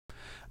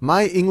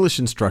My English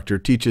instructor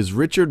teaches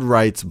Richard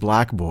Wright's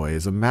Black Boy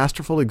as a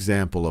masterful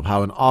example of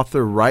how an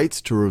author writes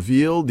to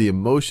reveal the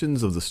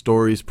emotions of the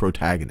story's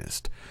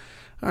protagonist.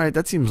 All right,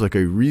 that seems like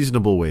a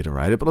reasonable way to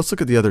write it, but let's look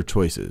at the other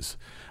choices.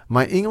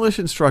 My English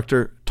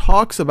instructor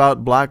talks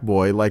about Black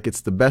Boy like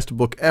it's the best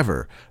book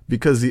ever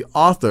because the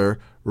author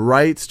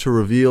writes to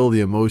reveal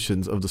the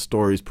emotions of the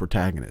story's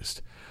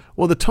protagonist.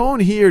 Well, the tone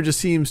here just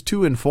seems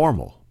too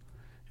informal.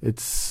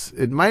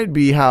 It might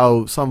be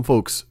how some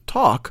folks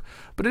talk,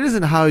 but it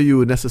isn't how you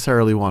would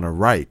necessarily want to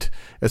write.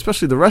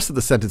 Especially the rest of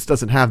the sentence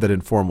doesn't have that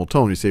informal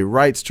tone. You say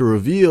writes to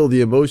reveal the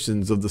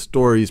emotions of the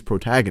story's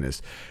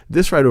protagonist.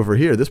 This right over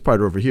here, this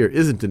part over here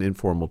isn't an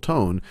informal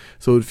tone,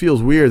 so it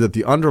feels weird that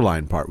the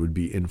underlined part would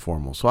be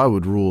informal. So I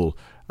would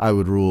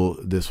rule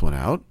this one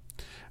out.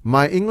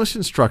 My English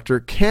instructor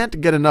can't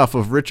get enough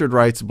of Richard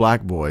Wright's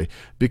Black Boy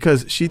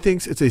because she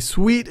thinks it's a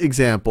sweet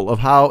example of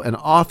how an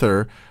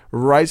author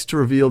writes to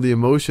reveal the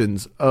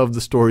emotions of the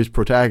story's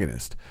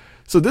protagonist.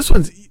 So this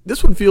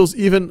one feels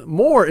even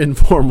more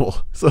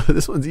informal. So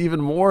this one's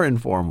even more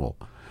informal.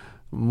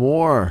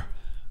 More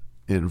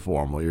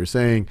informal. You're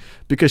saying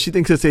because she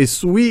thinks it's a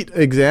sweet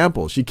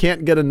example. She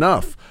can't get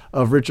enough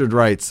of Richard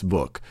Wright's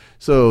book.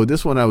 So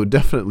this one I would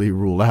definitely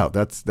rule out.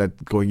 That's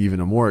going even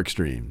a more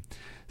extreme.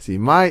 See,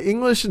 my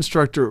English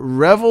instructor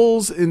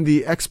revels in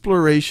the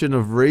exploration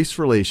of race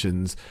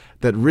relations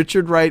that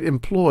Richard Wright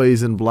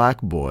employs in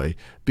Black Boy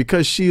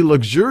because she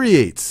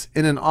luxuriates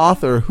in an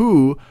author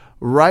who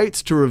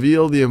writes to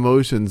reveal the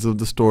emotions of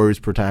the story's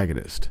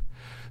protagonist.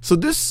 So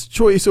this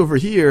choice over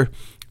here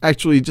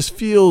actually just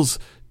feels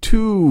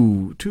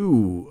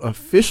too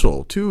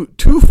official, too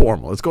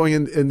formal. It's going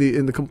in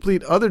the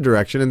complete other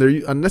direction, and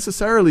they're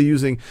unnecessarily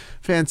using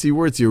fancy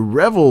words here.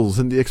 Revels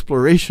in the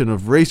exploration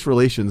of race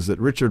relations that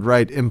Richard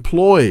Wright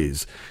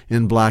employs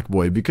in Black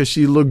Boy because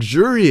she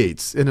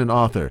luxuriates in an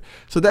author.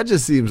 So that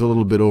just seems a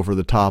little bit over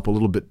the top, a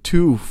little bit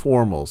too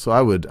formal. So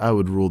I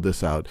would rule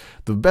this out.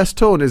 The best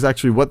tone is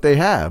actually what they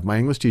have. My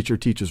English teacher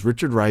teaches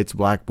Richard Wright's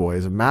Black Boy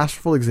as a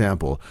masterful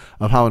example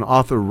of how an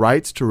author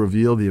writes to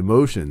reveal the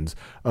emotions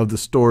of the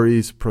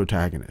story's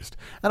protagonist.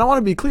 And I want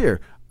to be clear,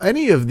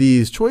 any of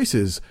these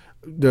choices,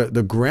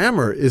 the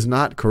grammar is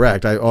not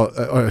correct.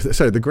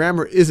 The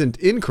grammar isn't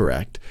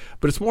incorrect,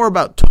 but it's more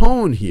about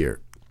tone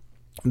here.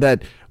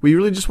 That we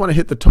really just want to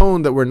hit the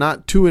tone that we're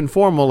not too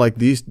informal like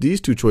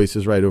these two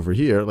choices right over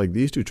here, like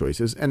these two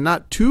choices, and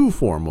not too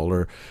formal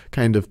or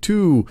kind of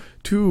using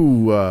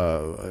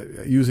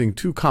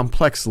too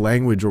complex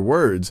language or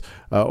words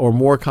or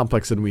more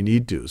complex than we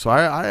need to. So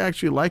I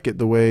actually like it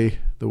the way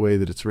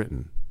that it's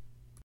written.